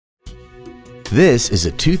This is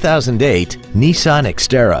a 2008 Nissan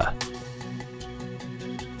Xterra.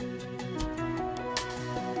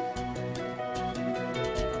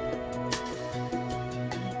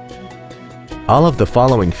 All of the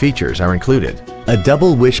following features are included: a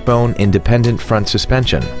double wishbone independent front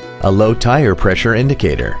suspension, a low tire pressure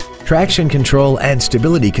indicator, traction control and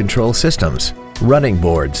stability control systems, running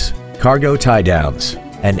boards, cargo tie-downs,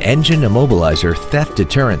 an engine immobilizer theft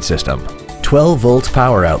deterrent system, 12-volt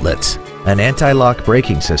power outlets, an anti-lock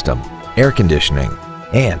braking system, air conditioning,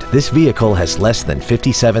 and this vehicle has less than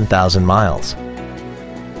 57,000 miles.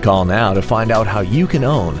 Call now to find out how you can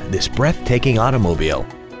own this breathtaking automobile.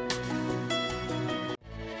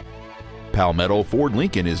 Palmetto Ford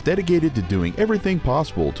Lincoln is dedicated to doing everything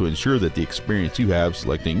possible to ensure that the experience you have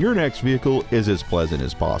selecting your next vehicle is as pleasant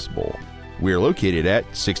as possible. We are located at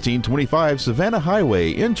 1625 Savannah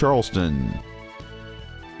Highway in Charleston.